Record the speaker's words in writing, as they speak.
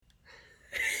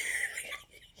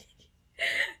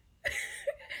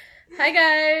Hi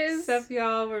guys! What's up,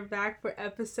 y'all? We're back for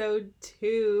episode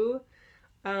 2.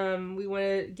 We want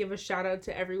to give a shout out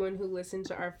to everyone who listened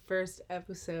to our first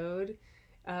episode.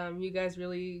 You guys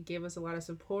really gave us a lot of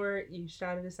support. You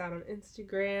shouted us out on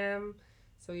Instagram.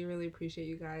 So we really appreciate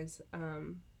you guys.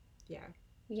 Yeah.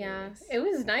 Yeah, Nice. it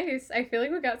was nice. I feel like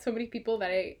we got so many people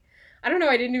that I don't know,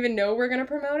 I didn't even know were gonna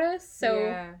promote us.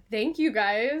 So thank you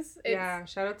guys.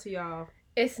 Shout out to y'all.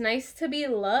 It's nice to be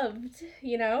loved,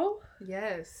 you know?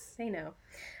 Yes. I know.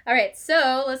 All right,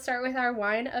 so let's start with our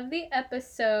wine of the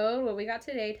episode. What we got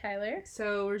today, Tyler?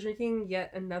 So we're drinking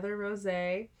yet another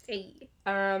rosé. Hey.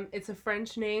 It's a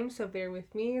French name, so bear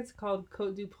with me. It's called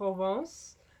Côte du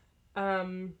Provence.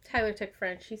 Tyler took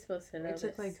French. She's supposed to know It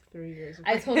took this. like 3 years.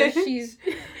 I told her she's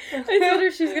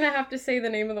gonna have to say the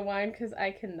name of the wine because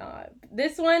I cannot.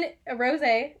 This one, a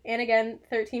rosé, and again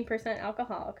 13%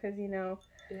 alcohol because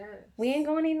Yes. we ain't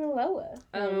going any lower.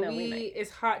 It's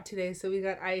hot today, so we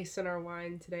got ice in our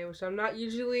wine today, which I'm not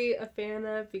usually a fan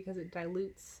of because it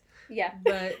dilutes. Yeah.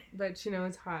 But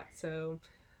it's hot, so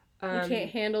we can't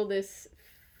handle this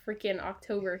freaking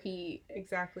October heat.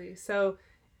 Exactly. So,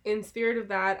 in spirit of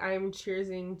that, I'm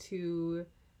cheersing to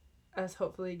us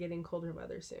hopefully getting colder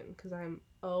weather soon because I'm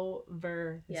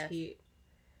over this heat.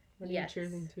 What are you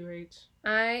cheersing to, Rach?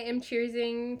 I am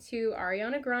cheersing to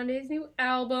Ariana Grande's new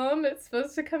album. It's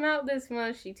supposed to come out this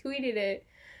month. She tweeted it.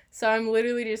 So I'm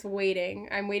literally just waiting.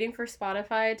 I'm waiting for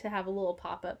Spotify to have a little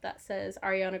pop-up that says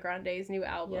Ariana Grande's new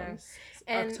album. Yes.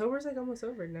 And October's like almost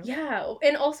over now. Yeah.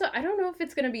 And also, I don't know if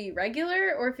it's going to be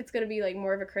regular or if it's going to be like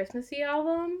more of a Christmassy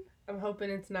album. I'm hoping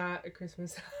it's not a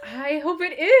Christmas. I hope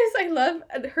it is. I love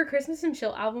her Christmas and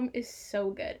Chill album is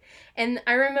so good. And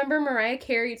I remember Mariah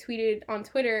Carey tweeted on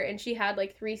Twitter and she had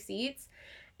like 3 seats.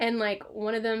 And like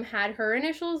one of them had her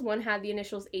initials, one had the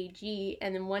initials AG,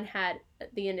 and then one had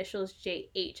the initials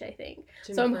JH, I think.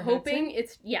 So I'm hoping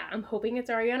it's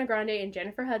Ariana Grande and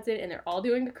Jennifer Hudson and they're all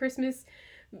doing a Christmas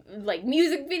like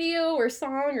music video or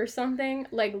song or something.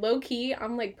 Like low key,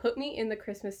 I'm like, put me in the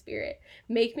Christmas spirit.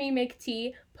 Make me make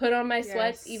tea, put on my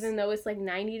sweats even though it's like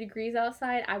 90 degrees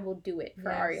outside. I will do it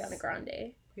for Ariana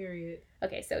Grande. Period.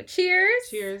 Okay, so cheers.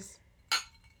 Cheers.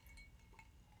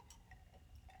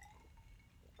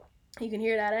 You can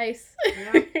hear that ice.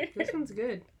 Yeah, this one's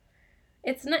good.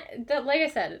 It's not, like I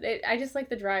said, I just like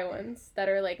the dry ones that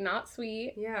are like not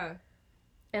sweet. Yeah.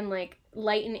 And like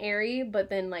light and airy, but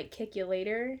then like kick you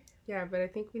later. Yeah, but I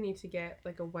think we need to get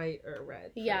like a white or a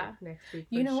red. Next week.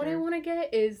 You know what I want to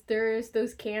get is there's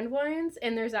those canned wines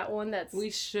and there's that one that's. We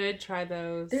should try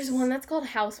those. There's one that's called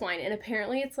house wine and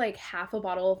apparently it's like half a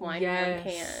bottle of wine in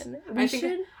one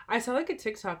can. I saw like a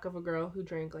TikTok of a girl who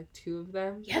drank like 2 of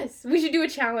them. Yes, we should do a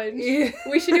challenge.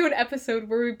 We should do an episode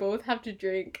where we both have to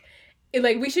drink.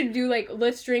 We should do,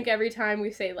 let's drink every time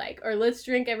we say, or let's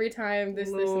drink every time this,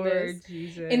 Lord this, and this.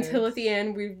 Jesus. Until at the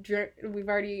end, we've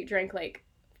already drank,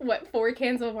 4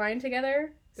 cans of wine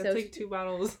together? That's like 2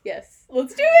 bottles. Yes.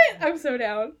 Let's do it! I'm so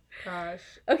down. Gosh.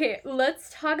 Okay, let's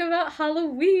talk about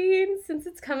Halloween, since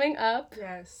it's coming up.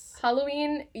 Yes.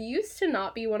 Halloween used to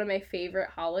not be one of my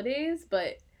favorite holidays,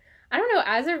 but I don't know,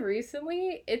 as of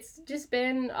recently, it's just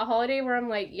been a holiday where I'm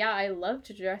like, yeah, I love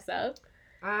to dress up.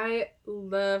 I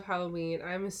love Halloween.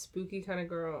 I'm a spooky kind of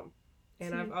girl.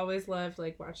 And I've always loved,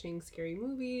 watching scary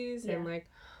movies and,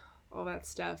 all that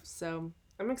stuff. So,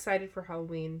 I'm excited for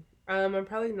Halloween. I'm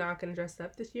probably not going to dress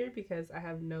up this year because I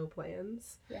have no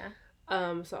plans. Yeah.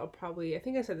 So I'll probably, I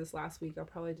think I said this last week, I'll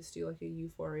probably just do, a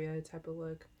Euphoria type of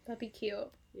look. That'd be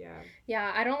cute. Yeah.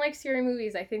 Yeah, I don't like scary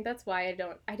movies. I think that's why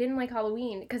I didn't like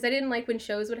Halloween. Because I didn't like when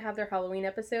shows would have their Halloween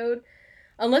episode.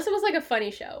 Unless it was, a funny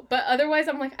show. But otherwise,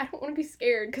 I'm like, I don't want to be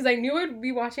scared. Because I knew I'd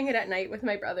be watching it at night with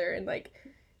my brother. And,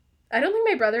 I don't think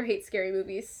my brother hates scary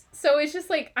movies. So it's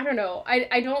just, I don't know.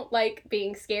 I don't like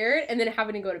being scared and then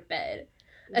having to go to bed.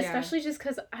 Yeah. Especially just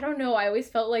because, I don't know, I always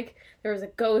felt like there was a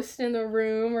ghost in the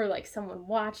room or, someone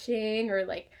watching or,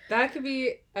 That could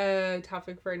be a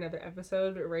topic for another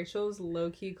episode, but Rachel's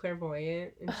low-key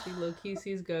clairvoyant, and she low-key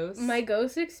sees ghosts. My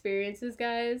ghost experiences,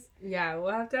 guys. Yeah,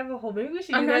 we'll have to have a whole... Maybe we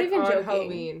should do that on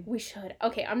Halloween. We should.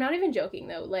 Okay, I'm not even joking,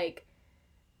 though.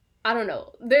 I don't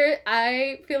know.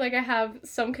 I feel like I have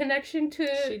some connection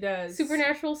to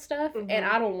supernatural stuff, and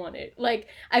I don't want it.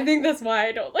 I think that's why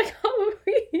I don't like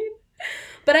Halloween.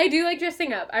 But I do like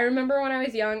dressing up. I remember when I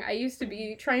was young, I used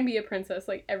to try and be a princess,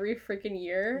 every freaking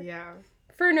year. Yeah.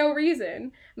 For no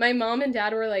reason. My mom and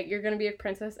dad were like, you're gonna be a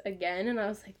princess again? And I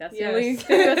was like, that's the only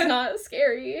thing that's not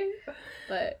scary.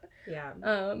 But, yeah.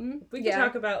 We could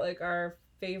talk about, our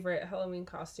favorite Halloween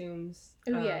costumes.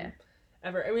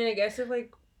 Ever. I mean, I guess if,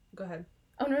 go ahead.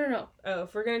 Oh, no. Oh,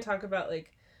 if we're gonna talk about,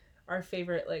 our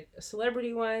favorite like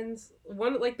celebrity ones.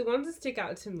 One like the ones that stick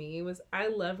out to me was I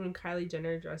love when Kylie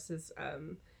Jenner dresses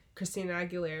Christina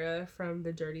Aguilera from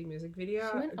the Dirty music video.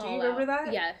 Do you remember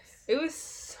that? Yes. It was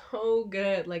so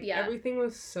good. Like Yeah. everything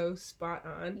was so spot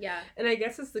on. Yeah. And I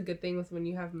guess it's the good thing with when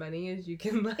you have money is you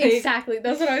can like Exactly.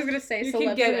 That's what I was gonna say. you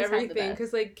can get everything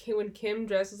because like when Kim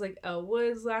dresses like Elle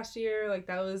Woods last year, like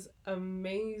that was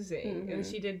amazing. And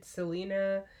she did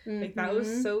Selena, like that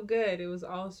was so good. It was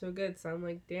all so good. So I'm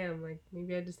like, damn, like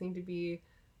maybe I just need to be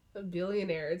a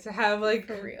billionaire to have like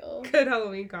for real good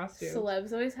Halloween costumes.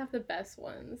 Celebs always have the best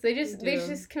ones. They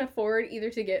just can afford either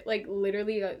to get like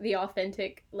literally the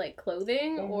authentic like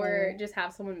clothing or just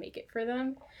have someone make it for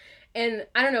them. And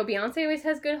I don't know, Beyonce always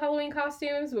has good Halloween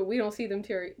costumes, but we don't see them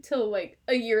till like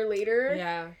a year later.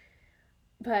 Yeah.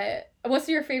 But what's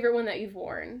your favorite one that you've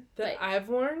worn? That I've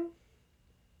worn?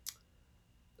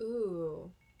 Ooh.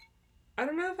 I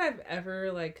don't know if I've ever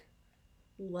like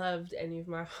loved any of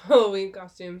my Halloween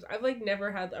costumes. I've like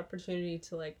never had the opportunity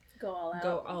to like go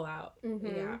all out.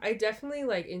 Yeah, I definitely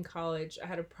like in college I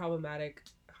had a problematic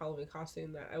Halloween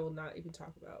costume that I will not even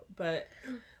talk about, but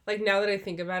like now that I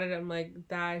think about it I'm like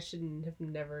that I shouldn't have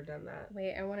never done that.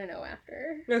 Wait, I want to know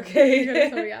after. Okay. You're gonna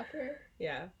tell me after.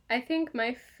 Yeah, I think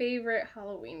my favorite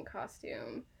Halloween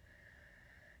costume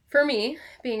for me,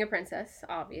 being a princess,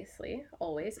 obviously,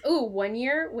 always. Oh, one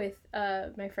year with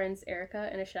my friends Erica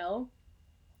and Michelle,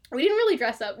 we didn't really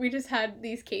dress up. We just had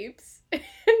these capes. And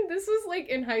this was like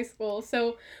in high school.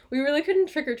 So we really couldn't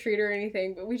trick or treat or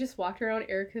anything. But we just walked around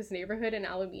Erica's neighborhood in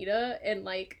Alameda. And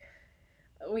like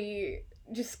we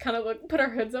just kind of put our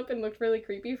hoods up and looked really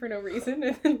creepy for no reason.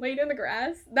 And then laid in the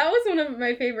grass. That was one of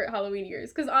my favorite Halloween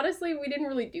years. Because honestly, we didn't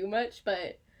really do much.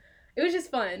 But it was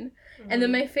just fun. And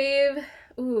then my fave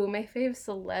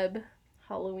celeb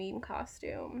Halloween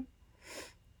costume.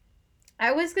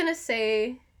 I was going to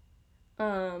say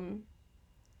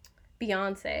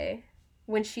Beyonce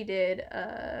when she did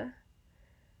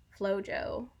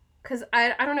Flojo, because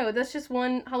I don't know, that's just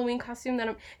one Halloween costume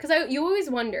that you always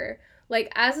wonder,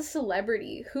 like, as a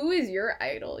celebrity, who is your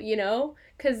idol, you know?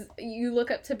 Because you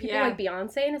look up to people like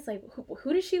Beyonce and it's like,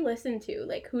 who does she listen to,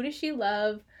 like, who does she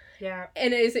love? Yeah.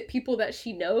 And is it people that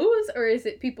she knows or is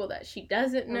it people that she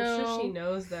doesn't know? I'm sure she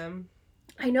knows them.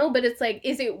 I know, but it's like,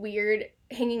 is it weird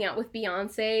hanging out with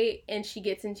Beyonce and she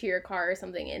gets into your car or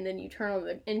something and then you turn on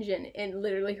the engine and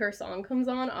literally her song comes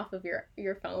on off of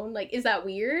your phone? Like, is that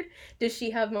weird? Does she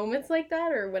have moments like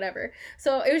that or whatever?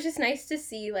 So it was just nice to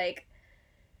see, like,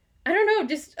 I don't know,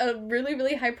 just a really,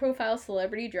 really high profile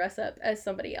celebrity dress up as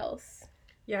somebody else.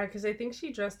 Yeah, because I think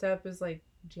she dressed up as like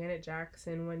Janet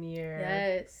Jackson one year.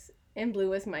 Yes. And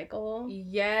Blue as Michael.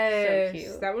 Yes. So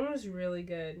cute. That one was really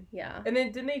good. Yeah. And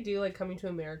then didn't they do like Coming to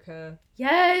America?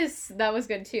 Yes, that was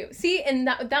good too. See, and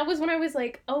that was when I was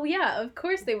like, oh yeah, of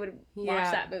course they would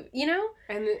watch that movie, you know?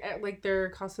 And like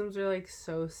their costumes are like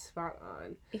so spot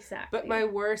on. Exactly. But my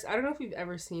worst, I don't know if you've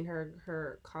ever seen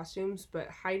her costumes, but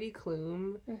Heidi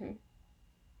Klum.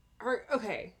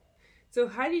 Okay. So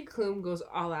Heidi Klum goes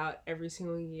all out every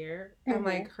single year, and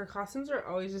like her costumes are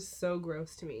always just so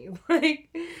gross to me.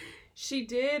 Like she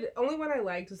did, only one I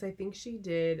liked was I think she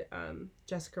did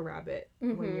Jessica Rabbit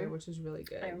one year, which was really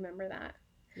good. I remember that.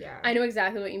 Yeah. I know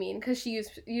exactly what you mean because she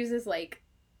uses like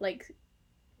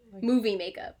movie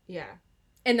makeup. Yeah.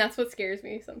 And that's what scares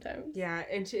me sometimes. Yeah,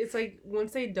 and it's like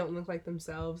once they don't look like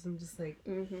themselves, I'm just like.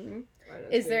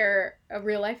 Is there a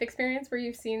real life experience where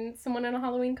you've seen someone in a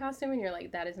Halloween costume and you're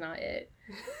like, that is not it?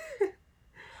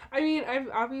 I mean, I've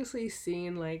obviously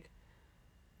seen like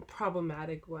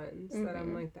problematic ones that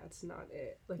I'm like, that's not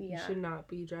it. Like you should not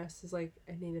be dressed as like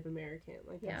a Native American.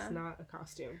 Like that's not a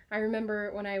costume. I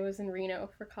remember when I was in Reno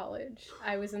for college,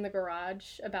 I was in the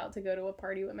garage about to go to a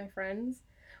party with my friends,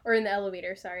 or in the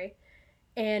elevator, sorry.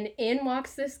 And in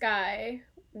walks this guy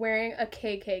wearing a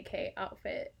KKK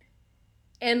outfit.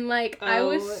 And, like, I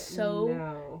was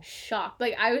so shocked.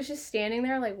 Like, I was just standing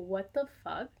there like, what the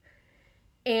fuck?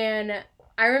 And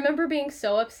I remember being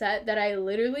so upset that I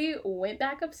literally went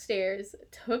back upstairs,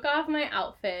 took off my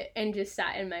outfit, and just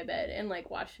sat in my bed and,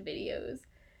 like, watched videos.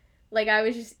 Like, I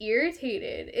was just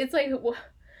irritated. It's like,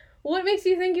 what makes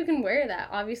you think you can wear that?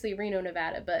 Obviously, Reno,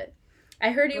 Nevada, but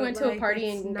I heard he went to a party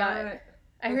and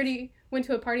went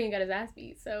to a party and got his ass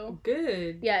beat, so.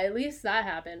 Good. Yeah, at least that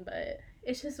happened, but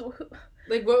it's just.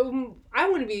 Like, what? I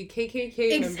want to be a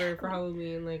KKK member for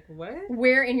Halloween. Like, what?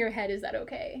 Where in your head is that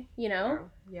okay, you know?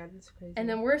 Wow. Yeah, that's crazy. And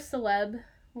then we're celeb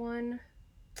one.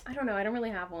 I don't know. I don't really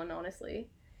have one, honestly.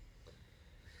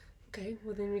 Okay,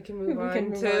 well then we can move We on can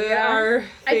move to on, yeah. our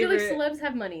I feel like favorite- celebs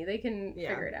have money. They can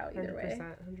figure it out either 100%, way.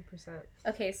 100%.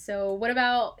 Okay, so what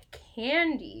about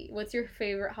candy? What's your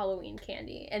favorite Halloween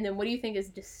candy? And then what do you think is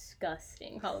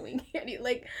disgusting Halloween candy?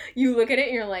 Like, you look at it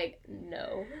and you're like,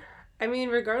 no. I mean,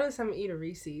 regardless, I'm gonna eat a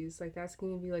Reese's. Like, that's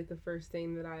gonna be, like, the first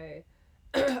thing that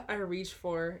I reach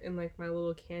for in, like, my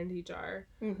little candy jar.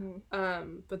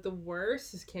 Mm-hmm. But the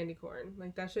worst is candy corn.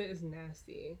 Like, that shit is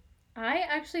nasty. I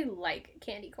actually like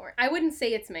candy corn. I wouldn't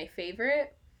say it's my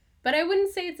favorite, but I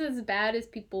wouldn't say it's as bad as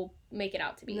people make it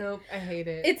out to be. Nope, I hate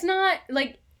it. It's not,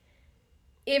 like,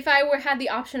 if I had the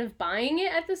option of buying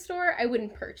it at the store, I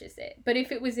wouldn't purchase it. But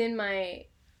if it was in my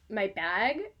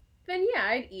bag, then yeah,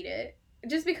 I'd eat it.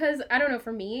 Just because, I don't know,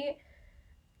 for me,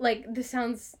 like, this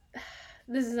is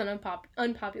an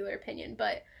unpopular opinion,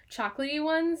 but chocolatey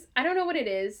ones, I don't know what it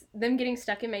is. Them getting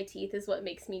stuck in my teeth is what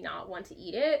makes me not want to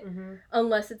eat it. Mm-hmm.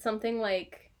 Unless it's something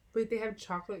like... Wait, they have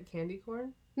chocolate candy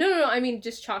corn? No, I mean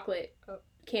just chocolate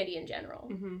candy in general.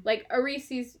 Mm-hmm. Like a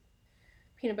Reese's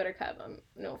peanut butter cup,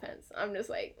 no offense. I'm just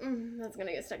like, that's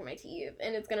gonna get stuck in my teeth.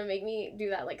 And it's gonna make me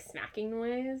do that, like, smacking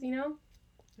noise, you know?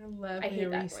 I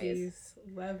hate that Reese's.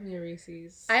 Love me a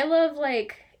Reese's. I love,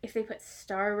 like... if they put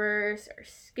Starburst or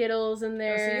Skittles in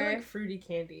there. Oh, so you like fruity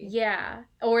candy. Yeah.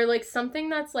 Or, like, something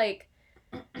that's, like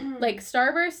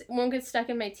Starburst won't get stuck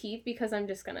in my teeth because I'm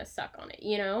just gonna suck on it,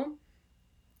 you know?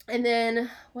 And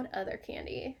then, what other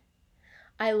candy?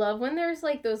 I love when there's,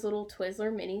 like, those little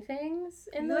Twizzler mini things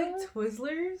in you them. like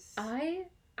Twizzlers? I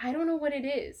don't know what it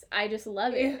is. I just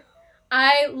love it. Ew.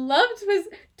 I love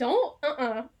Don't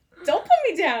put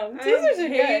me down. Twizzlers are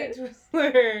good.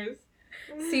 Twizzlers.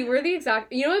 See, we're the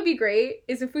exact... You know what would be great?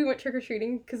 Is if we went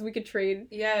trick-or-treating, because we could trade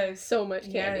so much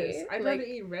candy. Yes. I'd rather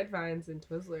eat Red Vines than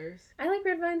Twizzlers. I like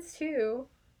Red Vines, too.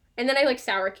 And then I like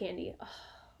sour candy. Oh,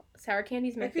 sour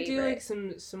candy's my favorite. I could do,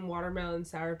 like, some watermelon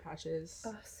Sour Patches.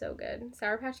 Oh, so good.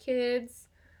 Sour Patch Kids.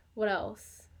 What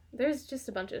else? There's just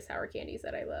a bunch of sour candies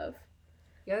that I love.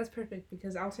 Yeah, that's perfect,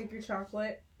 because I'll take your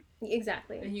chocolate.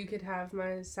 Exactly. And you could have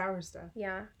my sour stuff.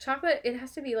 Yeah. Chocolate, it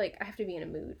has to be, like, I have to be in a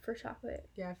mood for chocolate.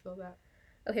 Yeah, I feel that.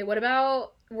 Okay, what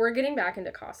about, we're getting back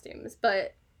into costumes,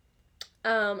 but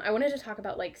I wanted to talk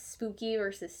about, like, spooky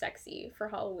versus sexy for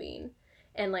Halloween.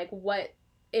 And, like,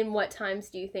 in what times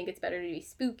do you think it's better to be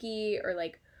spooky? Or,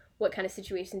 like, what kind of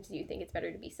situations do you think it's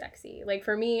better to be sexy? Like,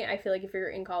 for me, I feel like if you're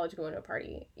in college going to a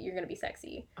party, you're going to be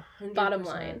sexy. 100%. Bottom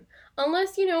line.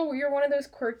 Unless, you know, you're one of those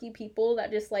quirky people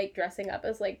that just like dressing up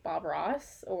as, like, Bob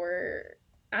Ross or,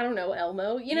 I don't know,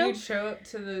 Elmo, you know? You'd show up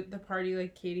to the party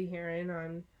like Katie Heron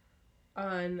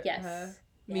on Yes.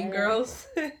 Mean Girls.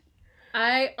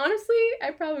 I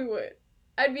probably would.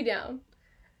 I'd be down.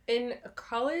 In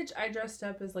college, I dressed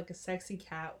up as like a sexy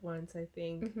cat once, I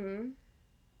think. Mm-hmm.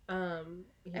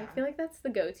 Yeah. I feel like that's the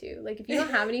go-to. Like, if you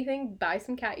don't have anything, buy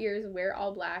some cat ears, wear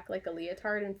all black, like a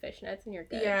leotard and fishnets, and you're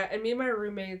good. Yeah, and me and my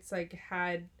roommates, like,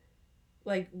 had,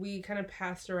 like, we kind of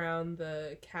passed around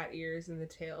the cat ears and the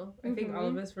tail. I think all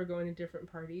of us were going to different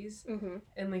parties. Mm-hmm.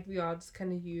 And, like, we all just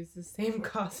kind of used the same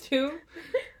costume.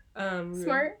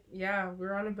 Smart.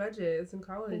 We're on a budget. It's in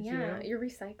college, Yeah, you know? you're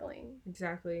recycling.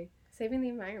 Exactly. Saving the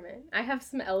environment. I have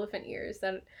some elephant ears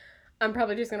that I'm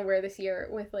probably just going to wear this year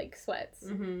with, like, sweats.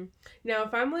 Mm-hmm. Now,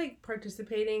 if I'm, like,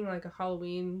 participating, like, a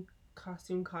Halloween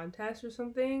costume contest or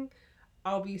something,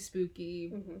 I'll be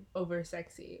spooky over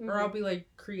sexy. Or I'll be, like,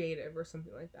 creative or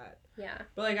something like that. Yeah.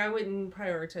 But, like, I wouldn't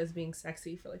prioritize being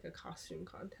sexy for, like, a costume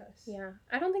contest. Yeah.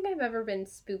 I don't think I've ever been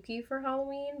spooky for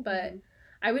Halloween, but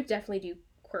I would definitely do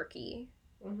quirky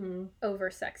over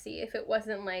sexy. If it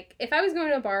wasn't, like... If I was going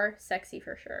to a bar, sexy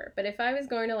for sure. But if I was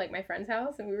going to, like, my friend's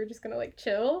house and we were just going to, like,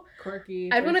 chill...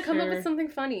 Quirky, I'd want to come up with something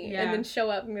funny. Yeah. And then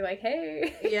show up and be like,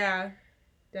 hey. Yeah.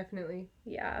 Definitely.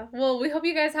 Yeah. Well, we hope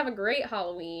you guys have a great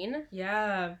Halloween.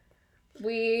 Yeah.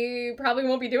 We probably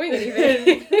won't be doing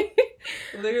anything.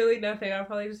 Literally nothing. I'll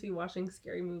probably just be watching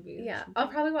scary movies. Yeah. I'll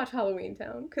probably watch Halloween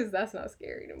Town, because that's not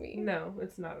scary to me. No,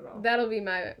 it's not at all. That'll be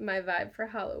my vibe for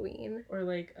Halloween. Or,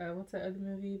 like, what's that other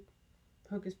movie?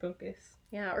 Hocus Pocus.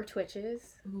 Yeah, or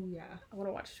Twitches. Ooh, yeah. I want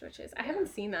to watch Twitches. I haven't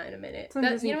seen that in a minute. It's on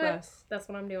Disney you know Plus. What? That's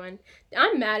what I'm doing.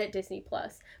 I'm mad at Disney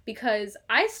Plus because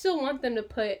I still want them to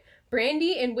put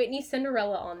Brandy and Whitney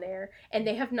Cinderella on there, and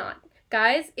they have not.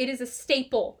 Guys, it is a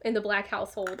staple in the Black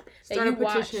household that you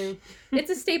watch. It's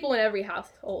a staple in every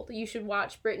household. You should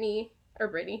watch Brandy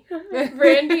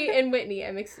and Whitney.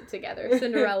 I mixed it together.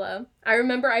 Cinderella. I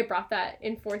remember I brought that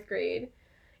in 4th grade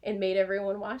and made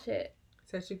everyone watch it.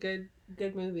 Such a good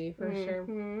movie, for sure.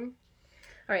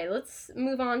 All right, let's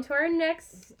move on to our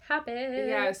next topic.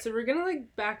 Yeah, so we're going to,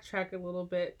 like, backtrack a little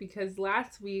bit because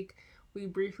last week we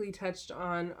briefly touched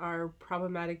on our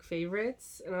problematic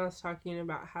favorites, and I was talking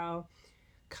about how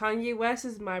Kanye West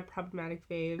is my problematic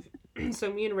fave.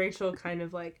 So me and Rachel kind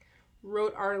of like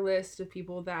wrote our list of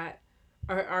people that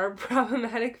are our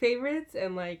problematic favorites,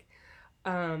 and like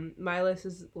my list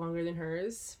is longer than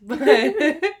hers, but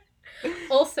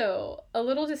Also, a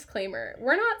little disclaimer.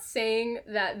 We're not saying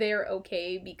that they're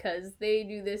okay because they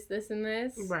do this, this, and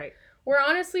this. right. We're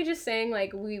honestly just saying,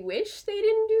 like, we wish they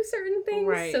didn't do certain things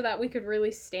Right. so that we could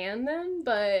really stand them,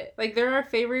 but... Like, they're our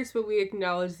favorites, but we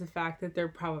acknowledge the fact that they're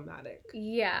problematic.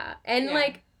 Yeah. And, Yeah.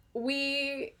 like,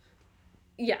 we...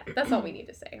 Yeah, that's all we need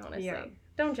to say, honestly. Yeah.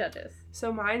 Don't judge us.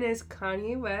 So mine is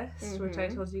Kanye West, which I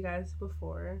Mhm. told you guys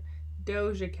before,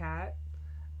 Doja Cat,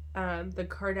 the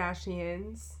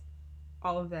Kardashians,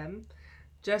 all of them,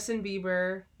 Justin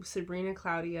Bieber, Sabrina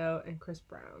Claudio, and Chris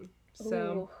Brown.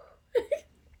 So... Ooh.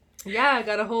 Yeah, I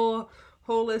got a whole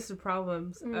list of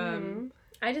problems.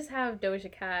 I just have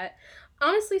Doja Cat.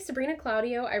 Honestly, Sabrina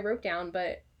Claudio, I wrote down,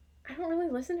 but I don't really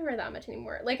listen to her that much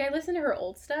anymore. Like, I listen to her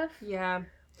old stuff, Yeah.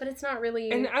 but it's not really...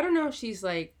 And I don't know if she's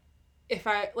like,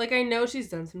 I know she's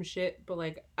done some shit, but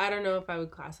like, I don't know if I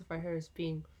would classify her as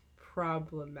being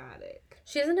problematic.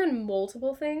 She hasn't done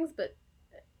multiple things, but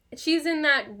she's in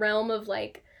that realm of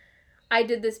like, I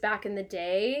did this back in the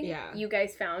day. Yeah. You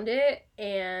guys found it,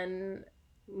 and...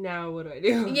 Now what do I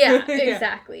do? Yeah,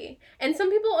 exactly. And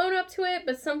some people own up to it,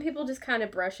 but some people just kind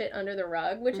of brush it under the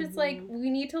rug, which is like, we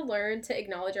need to learn to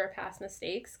acknowledge our past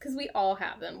mistakes, because we all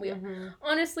have them.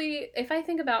 Honestly, if I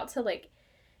think about to like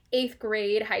 8th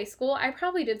grade, high school, I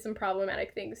probably did some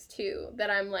problematic things too that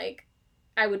I'm like,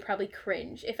 I would probably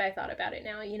cringe if I thought about it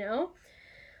now, you know?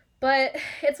 But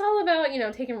it's all about, you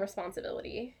know, taking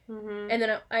responsibility. And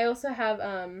then I also have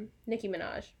Nicki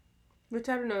Minaj. Which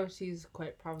I don't know if she's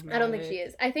quite problematic. I don't think she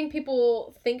is. I think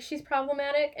people think she's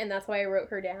problematic, and that's why I wrote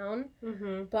her down.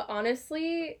 But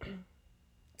honestly,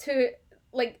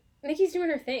 Nicki's doing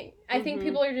her thing. I think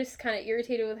people are just kind of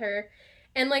irritated with her.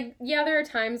 And, like, yeah, there are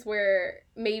times where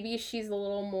maybe she's a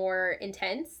little more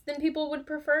intense than people would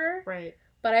prefer. Right.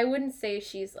 But I wouldn't say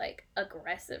she's, like,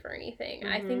 aggressive or anything.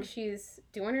 I think she's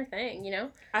doing her thing, you know?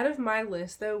 Out of my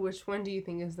list, though, which one do you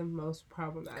think is the most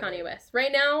problematic? Kanye West.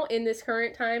 Right now, in this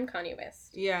current time, Kanye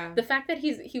West. Yeah. The fact that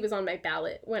he was on my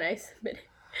ballot when I submitted,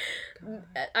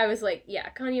 I was like,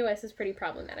 yeah, Kanye West is pretty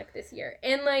problematic this year.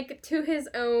 And, like, to his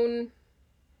own...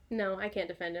 No, I can't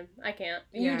defend him. I can't.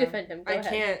 You defend him. Go ahead.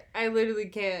 Can't. I literally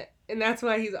can't. And that's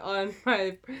why he's on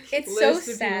my list so of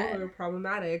people who are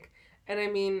problematic. And I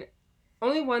mean...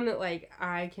 Only one that, like,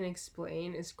 I can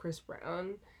explain is Chris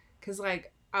Brown. Because,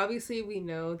 like, obviously we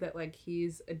know that, like,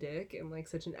 he's a dick and, like,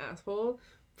 such an asshole.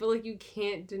 But, like, you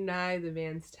can't deny the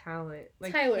man's talent.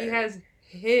 Like, Tyler. He has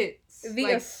hits.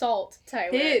 The assault,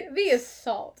 Tyler. Hits. The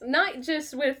assault. Not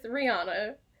just with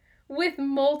Rihanna. With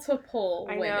multiple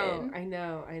women. I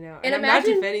know. And I'm not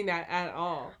defending that at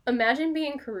all. Imagine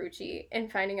being Karrueche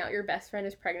and finding out your best friend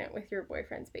is pregnant with your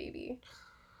boyfriend's baby.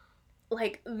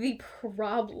 Like, the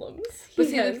problems But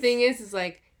see, the thing is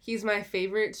like, he's my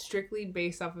favorite strictly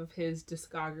based off of his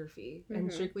discography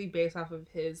and strictly based off of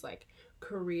his, like,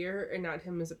 career and not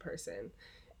him as a person.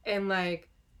 And, like,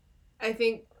 I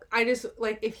think, I just,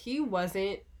 like, if he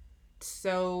wasn't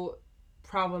so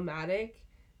problematic,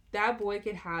 that boy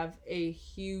could have a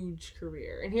huge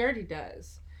career. And he already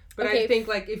does. But I think,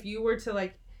 like, if you were to,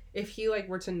 like, if he, like,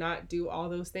 were to not do all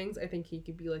those things, I think he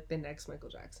could be, like, the next Michael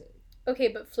Jackson. Okay,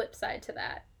 but flip side to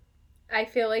that. I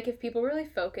feel like if people really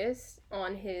focused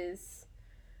on his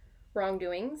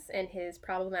wrongdoings and his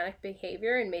problematic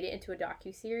behavior and made it into a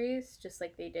docuseries, just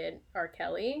like they did R.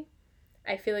 Kelly,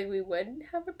 I feel like we would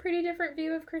have a pretty different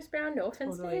view of Chris Brown. No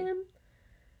offense to him.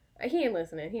 He ain't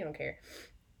listening. He don't care.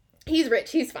 He's rich.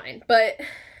 He's fine. But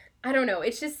I don't know.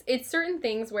 It's just, it's certain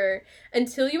things where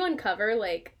until you uncover,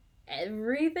 like,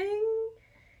 everything,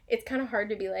 it's kind of hard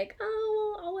to be like,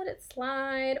 oh, I'll let it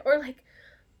slide. Or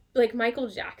like Michael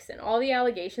Jackson, all the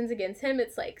allegations against him,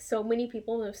 it's like so many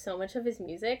people know so much of his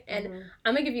music. And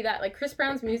I'm gonna give you that. Like, Chris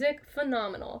Brown's music,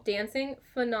 phenomenal. Dancing,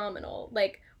 phenomenal.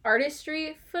 Like,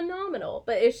 artistry, phenomenal.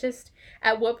 But it's just,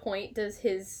 at what point does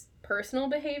his personal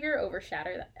behavior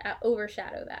overshadow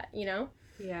that, you know?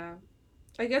 Yeah.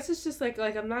 I guess it's just like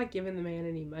I'm not giving the man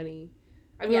any money.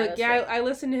 I mean, I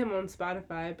listen to him on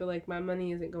Spotify, but, like, my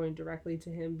money isn't going directly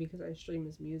to him because I stream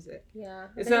his music. Yeah.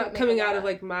 It's not coming out of,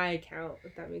 like, my account,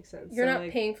 if that makes sense. You're not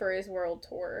paying for his world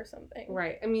tour or something.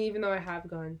 Right. I mean, even though I have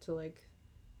gone to, like,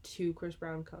 2 Chris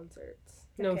Brown concerts.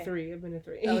 No, 3. I've been to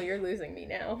 3. Oh, you're losing me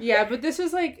now. Yeah, but this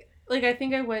was, like, I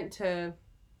think I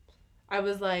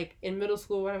was, like, in middle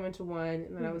school when I went to one,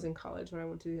 and then I was in college when I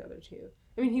went to the other 2.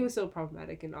 I mean, he was so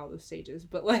problematic in all those stages,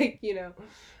 but, like, you know...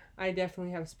 I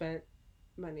definitely have spent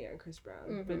money on Chris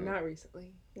Brown, but not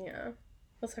recently. Yeah.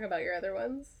 Let's talk about your other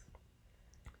ones.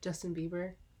 Justin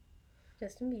Bieber.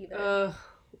 Justin Bieber.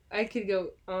 I could go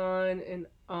on and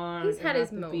on. He's had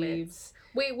his moments.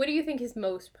 Wait, what do you think his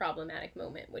most problematic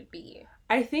moment would be?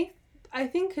 I think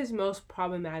his most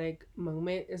problematic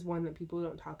moment is one that people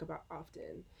don't talk about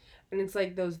often. And it's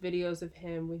like those videos of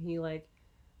him when he like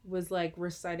was like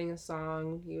reciting a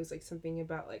song. He was like something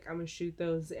about like, I'm gonna shoot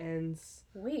those ends.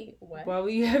 Wait, what? Well,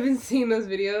 you haven't seen those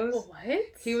videos? What?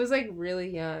 He was like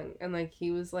really young and like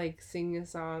he was like singing a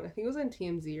song. I think it was on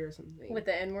TMZ or something. With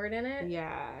the N-word in it?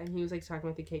 Yeah, and he was like talking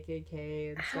about the KKK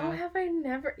and stuff. How have I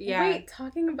never... Yeah. Wait,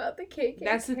 talking about the KKK?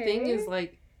 That's the thing is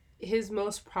like his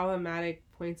most problematic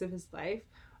points of his life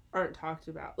aren't talked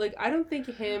about. Like I don't think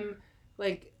him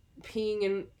like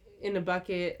peeing in a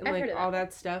bucket and like all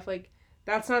that stuff like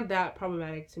that's not that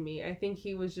problematic to me. I think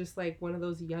he was just like one of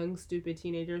those young stupid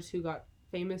teenagers who got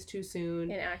famous too soon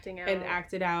and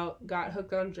acted out, got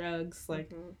hooked on drugs.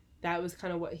 Like that was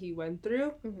kind of what he went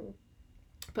through.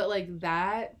 But like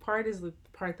that part is the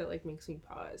part that like makes me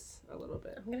pause a little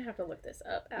bit. I'm gonna have to look this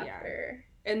up after.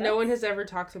 Yeah. And no one has ever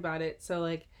talked about it, so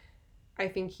like I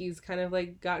think he's kind of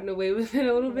like gotten away with it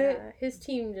a little bit. His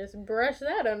team just brushed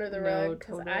that under the rug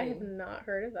because totally. I have not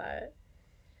heard of that.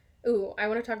 Ooh, I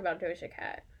want to talk about Doja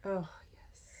Cat. Oh,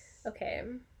 yes. Okay.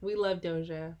 We love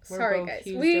Doja. We're Sorry, both guys.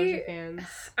 huge Doja fans.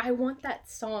 I want that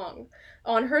song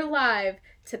on her live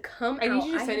to come out. I need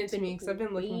you to send it to me because I've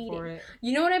been looking for it.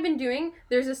 You know what I've been doing?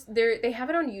 They have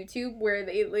it on YouTube where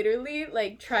they literally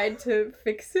like tried to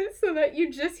fix it so that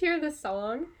you just hear the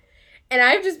song. And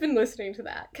I've just been listening to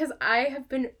that because I have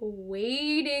been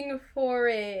waiting for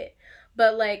it.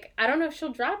 But like, I don't know if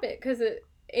she'll drop it because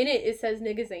in it says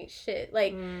niggas ain't shit.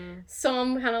 Like, so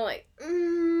I'm kind of like,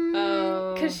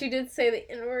 because she did say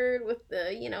the N-word with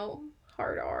the,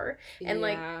 hard R. And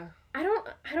like, I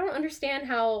don't understand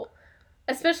how,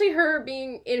 especially her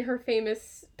being in her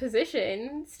famous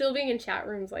position, still being in chat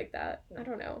rooms like that. I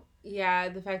don't know. Yeah,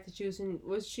 the fact that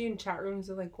was she in chat rooms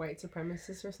with like white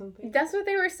supremacists or something? That's what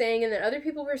they were saying, and then other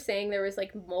people were saying there was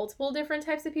like multiple different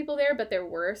types of people there, but there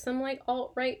were some like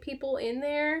alt-right people in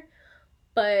there.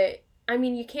 But I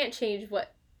mean, you can't change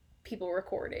what people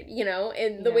recorded,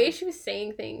 and the way she was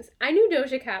saying things. I knew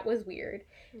Doja Cat was weird.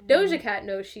 Doja Cat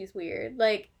knows she's weird.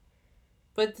 Like,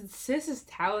 but sis is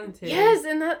talented. Yes,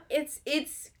 and that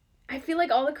it's I feel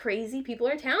like all the crazy people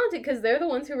are talented because they're the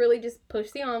ones who really just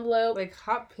push the envelope. Like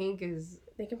Hot Pink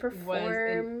they can perform. Was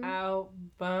an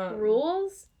album.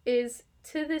 Rules is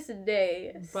to this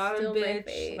day Bottom still Bitch,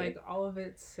 my fave. like all of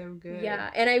it's so good.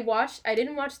 Yeah, and I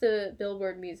didn't watch the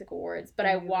Billboard Music Awards, but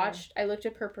I looked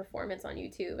up her performance on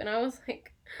YouTube, and I was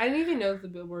like, I didn't even know the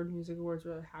Billboard Music Awards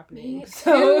were happening. Me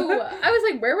too. I was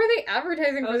like, where were they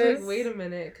advertising for this? I was like, wait a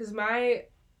minute, because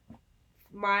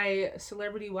my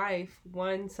celebrity wife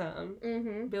won some.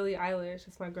 Billie Eilish,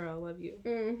 that's my girl. I love you.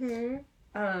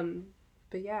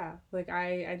 But yeah, like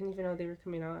I didn't even know they were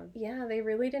coming on. Yeah, they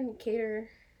really didn't cater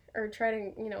or try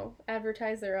to,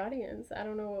 advertise their audience. I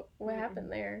don't know what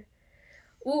happened there.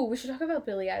 Ooh, we should talk about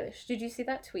Billie Eilish. Did you see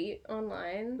that tweet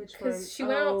online? Which one? Because she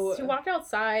walked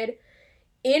outside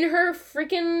in her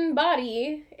freaking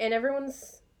body, and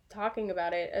everyone's talking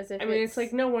about it as if it's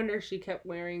like no wonder she kept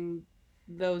wearing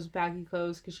those baggy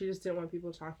clothes because she just didn't want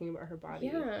people talking about her body.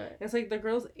 Yeah. And it's like the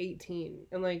girl's 18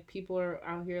 and like people are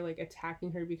out here like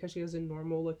attacking her because she has a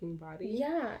normal looking body.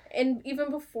 Yeah. And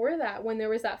even before that, when there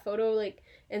was that photo like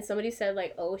and somebody said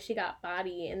like, oh, she got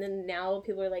body, and then now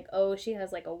people are like, oh, she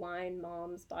has like a wine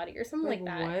mom's body or something like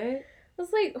that. What? I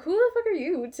was like, who the fuck are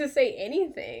you to say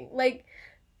anything? Like,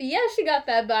 yeah, she got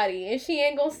that body, and she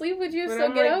ain't gonna sleep with you,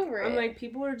 so get over it. I'm like,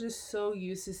 people are just so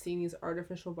used to seeing these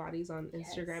artificial bodies on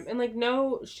Instagram. Yes. And, like,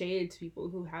 no shade to people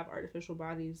who have artificial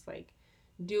bodies. Like,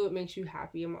 do what makes you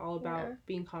happy. I'm all about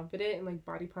being confident and, like,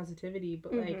 body positivity.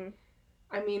 But, like,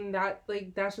 I mean,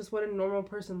 that's just what a normal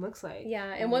person looks like.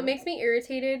 Yeah, and what makes me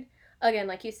irritated, again,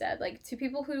 like you said, like, to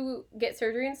people who get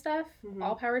surgery and stuff,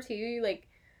 all power to you. Like,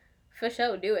 for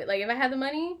sure, do it. Like, if I had the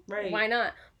money, why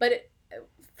not? But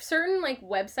certain like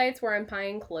websites where I'm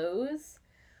buying clothes,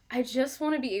 I just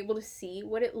want to be able to see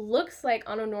what it looks like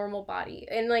on a normal body,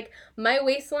 and like my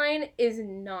waistline is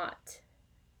not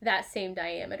that same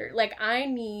diameter. Like I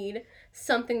need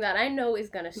something that I know is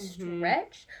gonna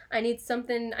stretch. I need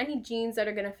jeans that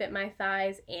are gonna fit my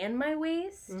thighs and my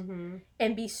waist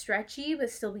and be stretchy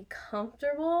but still be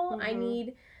comfortable.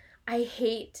 I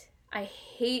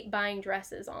hate buying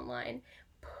dresses online,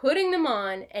 putting them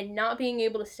on and not being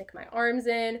able to stick my arms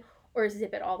in or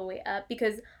zip it all the way up,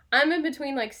 because I'm in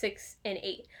between like 6 and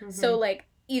 8. So like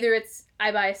either it's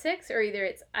I buy a 6 or either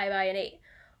it's I buy an 8.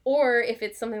 Or if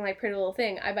it's something like Pretty Little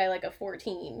Thing, I buy like a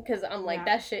 14 because I'm like, Yeah.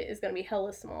 that shit is going to be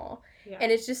hella small. Yeah.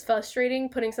 And it's just frustrating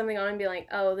putting something on and being like,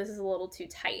 oh, this is a little too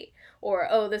tight. Or,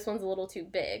 oh, this one's a little too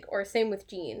big. Or same with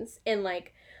jeans. And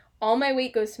like, all my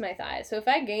weight goes to my thighs. So if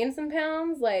I gain some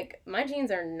pounds, like, my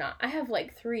jeans are not... I have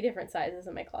like 3 different sizes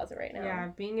in my closet right now. Yeah,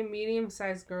 being a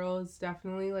medium-sized girl is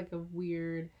definitely like a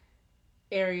weird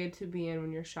area to be in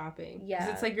when you're shopping. Yeah.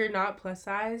 Because it's like you're not plus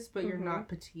size, but you're not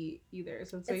petite either.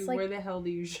 So it's like, where the hell do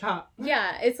you shop?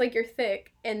 Yeah, it's like you're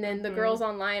thick, and then the girls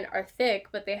online are thick,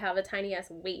 but they have a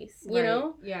tiny-ass waist, you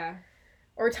know? Yeah.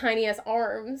 Or tiny-ass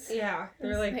arms. Yeah,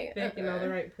 they're like thick in all the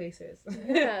right places.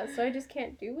 Yeah, so I just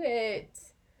can't do it.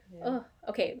 Yeah. Ugh.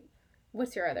 Okay,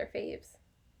 what's your other faves?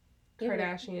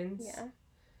 Kardashians. Yeah.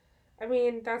 I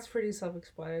mean, that's pretty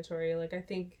self-explanatory. Like, I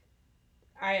think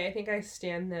I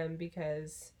stan them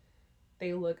because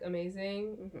they look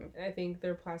amazing. Mm-hmm. I think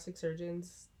their plastic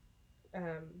surgeons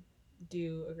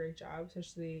do a great job,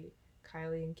 especially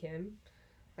Kylie and Kim.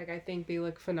 Like, I think they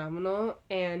look phenomenal,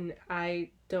 and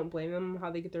I don't blame them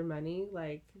how they get their money.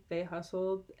 Like, they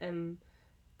hustled, and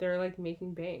they're, like,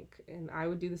 making bank. And I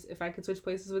would do this. If I could switch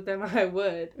places with them, I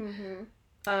would.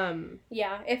 Mm-hmm.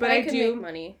 Yeah, if I could make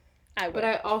money, I would. But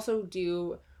I also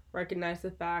do recognize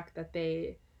the fact that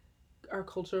they are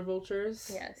culture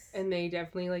vultures. Yes. And they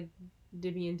definitely, like,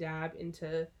 divvy and dab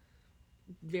into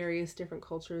various different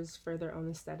cultures for their own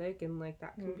aesthetic, and, like,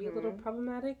 that can be a little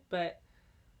problematic, but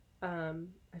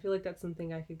I feel like that's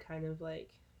something I could kind of, like,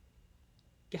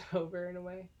 get over in a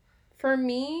way. For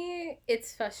me,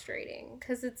 it's frustrating,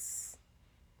 because it's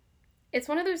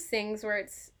one of those things where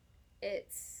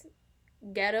it's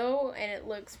ghetto and it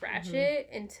looks ratchet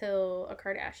until a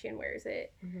Kardashian wears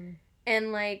it.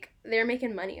 And, like, they're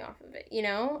making money off of it, you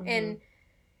know? And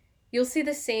you'll see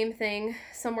the same thing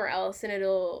somewhere else, and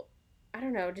it'll, I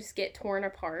don't know, just get torn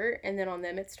apart, and then on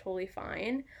them it's totally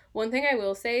fine. One thing I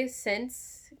will say,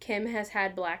 since Kim has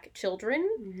had black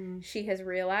children, she has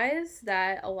realized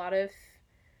that a lot of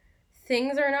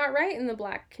things are not right in the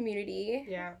black community.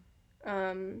 Yeah.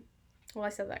 Well, I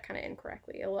said that kind of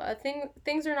incorrectly. A lot of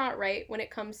things are not right when it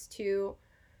comes to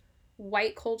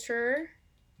white culture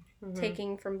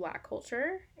taking from black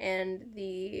culture, and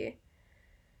the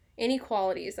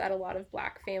inequalities that a lot of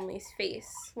black families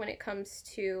face when it comes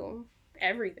to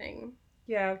everything.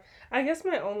 Yeah, I guess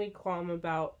my only qualm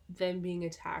about them being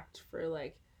attacked for,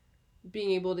 like,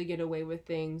 being able to get away with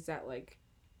things that, like,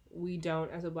 we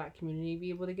don't as a black community be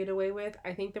able to get away with.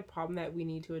 I think the problem that we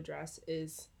need to address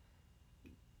is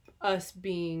us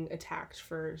being attacked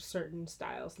for certain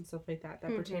styles and stuff like that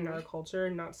pertain to our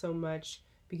culture, not so much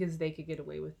because they could get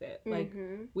away with it. Like,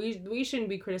 we shouldn't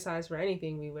be criticized for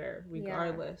anything we wear,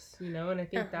 regardless, you know? And I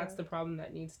think that's the problem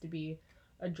that needs to be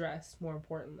addressed more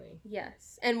importantly.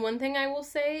 Yes. And one thing I will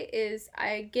say is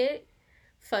I get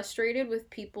frustrated with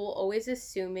people always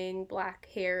assuming black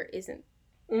hair isn't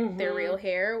their real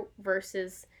hair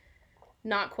versus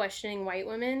not questioning white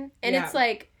women. And it's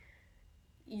like,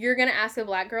 you're gonna ask a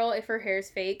black girl if her hair's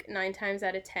fake 9 times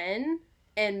out of 10,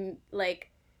 and,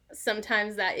 like,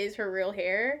 sometimes that is her real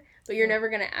hair, but you're never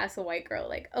gonna ask a white girl,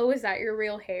 like, oh, is that your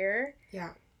real hair? Yeah.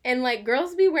 And, like,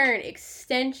 girls be wearing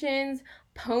extensions,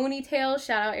 ponytails,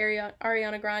 shout out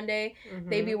Ariana Grande,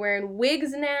 they be wearing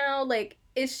wigs now, like,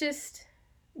 it's just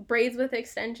braids with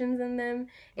extensions in them.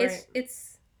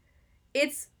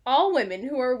 It's all women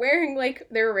who are wearing, like,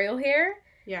 their real hair.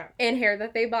 Yeah. And hair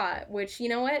that they bought, which, you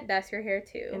know what? That's your hair,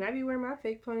 too. And I be wearing my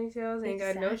fake ponytails. Ain't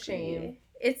got no shame.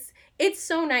 It's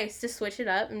so nice to switch it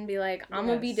up and be like, I'm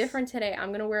going to be different today. I'm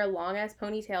going to wear a long-ass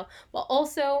ponytail. But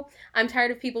also, I'm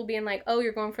tired of people being like, oh,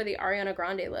 you're going for the Ariana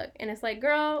Grande look. And it's like,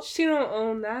 girl. She don't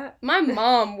own that. My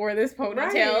mom wore this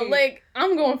ponytail. Like,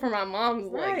 I'm going for my mom's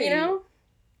look, you know?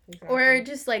 Exactly. Or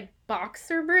just, like,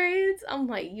 boxer braids. I'm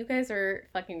like, you guys are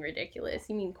fucking ridiculous.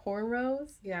 You mean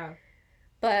cornrows? Yeah.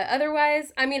 But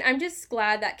otherwise, I mean, I'm just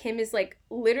glad that Kim is, like,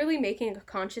 literally making a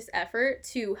conscious effort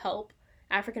to help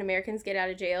African Americans get out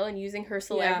of jail and using her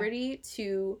celebrity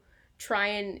to try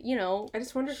and, you know, I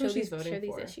just wonder who she's voting for.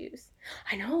 These issues.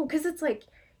 I know, because it's like,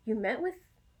 you met with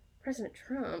President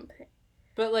Trump.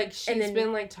 But, like, she's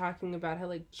been, like, talking about how,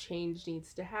 like, change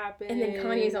needs to happen. And then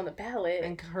Kanye's on the ballot.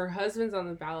 And her husband's on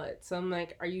the ballot. So I'm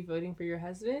like, are you voting for your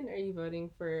husband? Or are you voting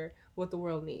for what the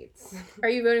world needs? Are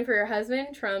you voting for your husband,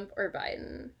 Trump, or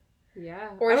Biden? Yeah.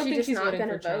 Or is she just not going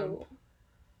to vote?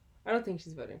 I don't think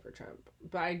she's voting for Trump.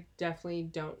 But I definitely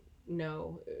don't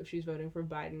know if she's voting for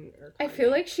Biden or Kanye. I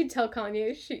feel like she'd tell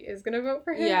Kanye she is going to vote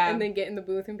for him. Yeah. And then get in the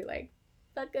booth and be like,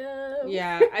 fuck up.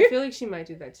 Yeah, I feel like she might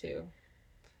do that too.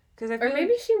 Because Or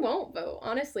maybe she won't vote,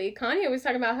 honestly. Kanye was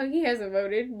talking about how he hasn't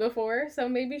voted before, so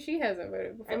maybe she hasn't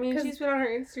voted before. I mean, she's been on her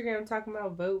Instagram talking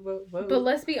about vote, vote, vote. But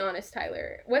let's be honest,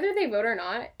 Tyler. Whether they vote or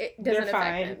not, it doesn't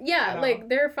affect them. Yeah, like,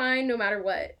 they're fine no matter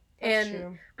what. That's and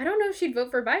true. I don't know if she'd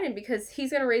vote for Biden because he's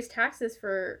going to raise taxes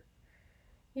for,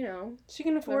 She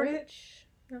can afford it.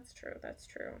 That's true. That's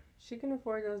true. She can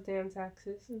afford those damn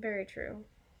taxes. Very true.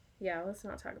 Yeah, let's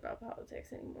not talk about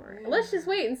politics anymore. Yeah. Let's just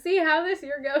wait and see how this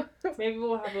year goes. Maybe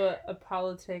we'll have a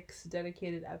politics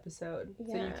dedicated episode.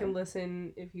 Yeah. So you can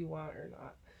listen if you want or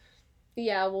not.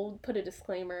 Yeah, we'll put a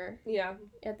disclaimer. Yeah.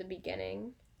 At the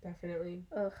beginning. Definitely.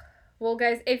 Ugh. Well,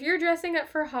 guys, if you're dressing up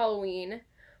for Halloween,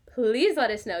 please let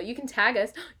us know. You can tag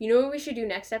us. You know what we should do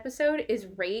next episode is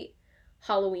rate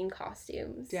Halloween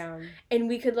costumes. Down. And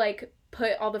we could, like,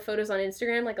 put all the photos on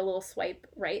Instagram, like a little swipe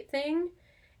right thing.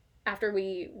 After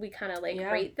we kind of, like,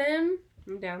 rate them.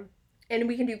 I'm down. And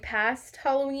we can do past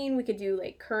Halloween. We could do,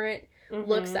 like, current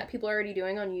looks that people are already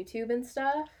doing on YouTube and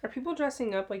stuff. Are people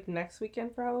dressing up, like, next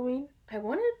weekend for Halloween?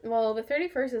 Well, the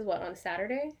 31st is what, on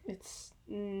Saturday? It's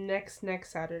next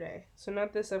Saturday. So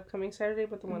not this upcoming Saturday,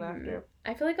 but the one after.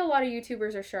 I feel like a lot of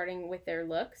YouTubers are starting with their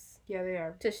looks. Yeah, they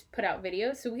are. To put out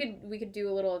videos. So we could do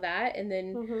a little of that. And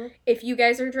then if you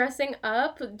guys are dressing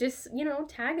up, just,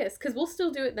 tag us. Because we'll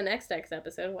still do it the next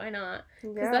episode. Why not?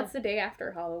 Because that's the day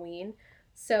after Halloween.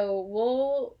 So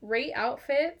we'll rate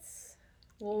outfits.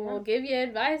 We'll give you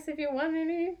advice if you want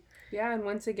any. Yeah, and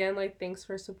once again, like, thanks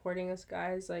for supporting us,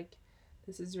 guys. Like,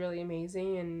 this is really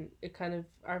amazing. And it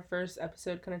our first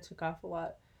episode kind of took off a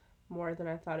lot more than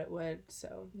I thought it would.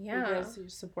 So, yeah. You guys, your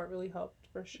support really helped,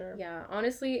 for sure. Yeah,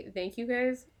 honestly, thank you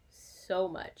guys so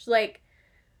much. Like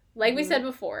we said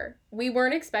before, we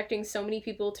weren't expecting so many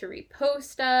people to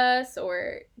repost us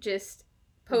or just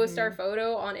post our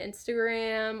photo on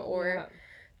Instagram or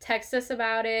text us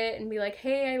about it and be like,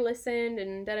 hey, I listened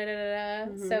and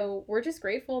da-da-da-da-da. So we're just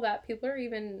grateful that people are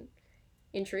even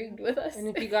intrigued with us.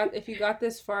 And if you got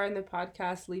this far in the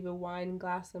podcast, leave a wine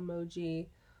glass emoji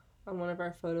on one of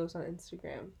our photos on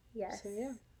Instagram. Yes. So,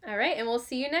 yeah. All right, and we'll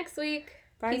see you next week.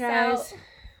 Bye, Peace guys. out.